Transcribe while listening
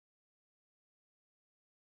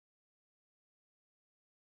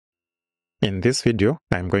In this video,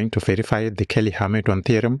 I'm going to verify the Cayley-Hamilton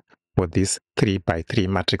theorem for this 3 by 3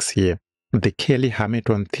 matrix here. The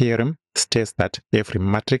Cayley-Hamilton theorem states that every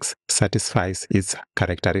matrix satisfies its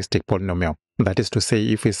characteristic polynomial. That is to say,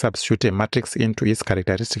 if we substitute a matrix into its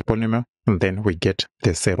characteristic polynomial, then we get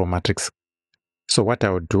the zero matrix. So what I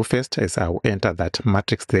will do first is I will enter that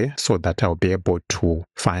matrix there so that I'll be able to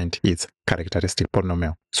find its characteristic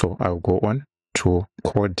polynomial. So I'll go on to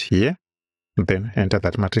code here, then enter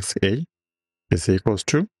that matrix A is equals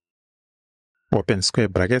to, open square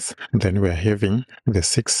brackets, then we are having the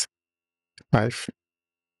 6, 5,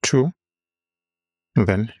 2,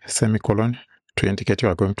 then semicolon to indicate you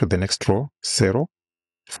are going to the next row, 0,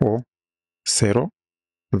 4, 0,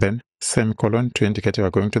 then semicolon to indicate you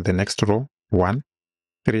are going to the next row, 1,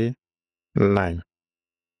 3, 9.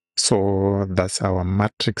 So that's our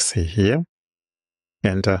matrix here.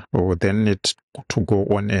 And we will then need to go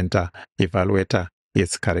on and evaluate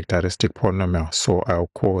its characteristic polynomial. So I'll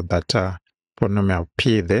call that polynomial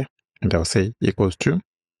P there, and I'll say equals to.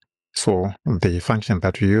 So the function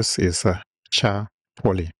that we use is char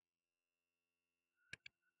poly.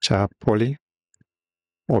 Char poly,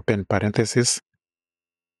 open parenthesis,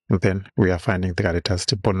 then we are finding the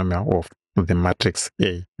characteristic polynomial of the matrix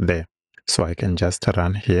A there. So I can just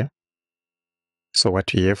run here. So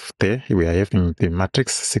what we have there, we are having the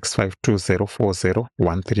matrix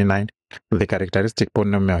 652040139. The characteristic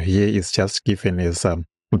polynomial here is just given as the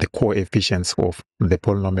coefficients of the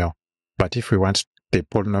polynomial. But if we want the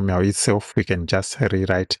polynomial itself, we can just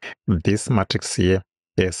rewrite this matrix here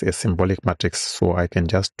as a symbolic matrix. So I can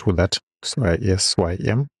just do that. So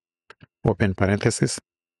SYM, open parenthesis,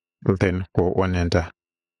 then go on and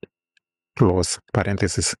close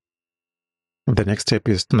parenthesis. The next step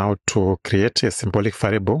is now to create a symbolic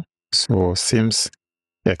variable. So sims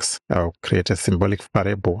x, I'll create a symbolic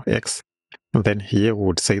variable x. Then here we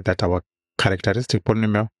would say that our characteristic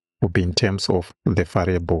polynomial will be in terms of the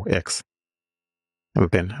variable x.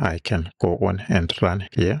 Then I can go on and run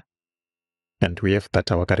here. And we have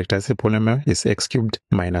that our characteristic polynomial is x cubed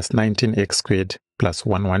minus 19x squared plus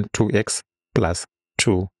 112x plus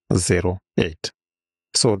 208.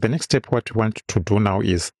 So the next step, what we want to do now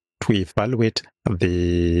is to evaluate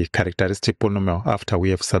the characteristic polynomial after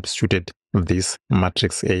we have substituted this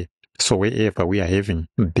matrix A. So wherever we are having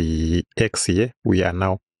the x here, we are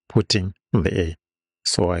now putting the A.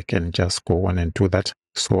 So I can just go on and do that.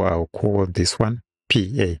 So I'll call this one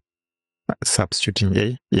PA, substituting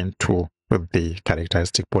A into the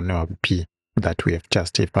characteristic polynomial P that we have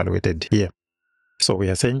just evaluated here. So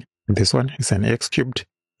we are saying this one is an x cubed,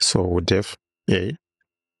 so we would have A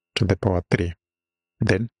to the power 3,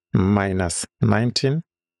 then minus 19,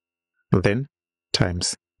 then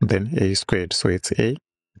times, then A squared, so it's A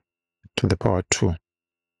to the power 2,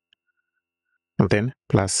 then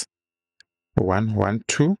plus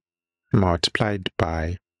 112 multiplied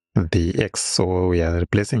by the x, so we are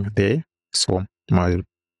replacing the A, so I'll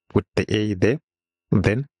put the A there,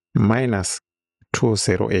 then minus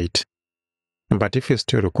 208. But if you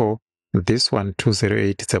still recall, this one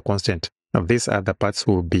 208 is a constant. These other parts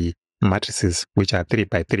will be matrices which are 3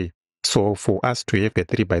 by 3. So for us to have a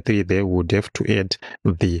 3 by 3 there, we would have to add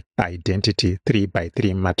the identity 3 by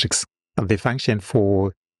 3 matrix. The function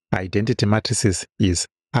for identity matrices is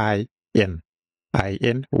IN.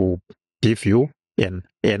 IN will give you an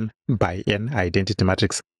n by n identity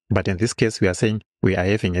matrix. But in this case, we are saying we are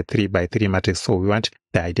having a 3 by 3 matrix. So we want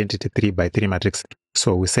the identity 3 by 3 matrix.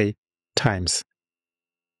 So we say times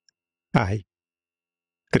I3.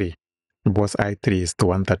 Because I3 is the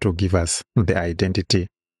one that will give us the identity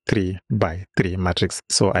 3 by 3 matrix.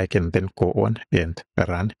 So I can then go on and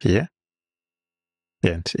run here.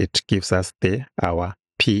 And it gives us there our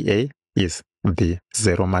PA is the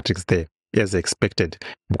zero matrix there, as expected,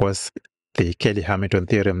 because the Cayley-Hamilton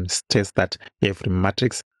theorem states that every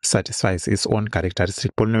matrix satisfies its own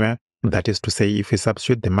characteristic polynomial. That is to say, if we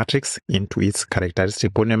substitute the matrix into its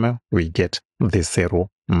characteristic polynomial, we get the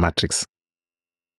zero matrix.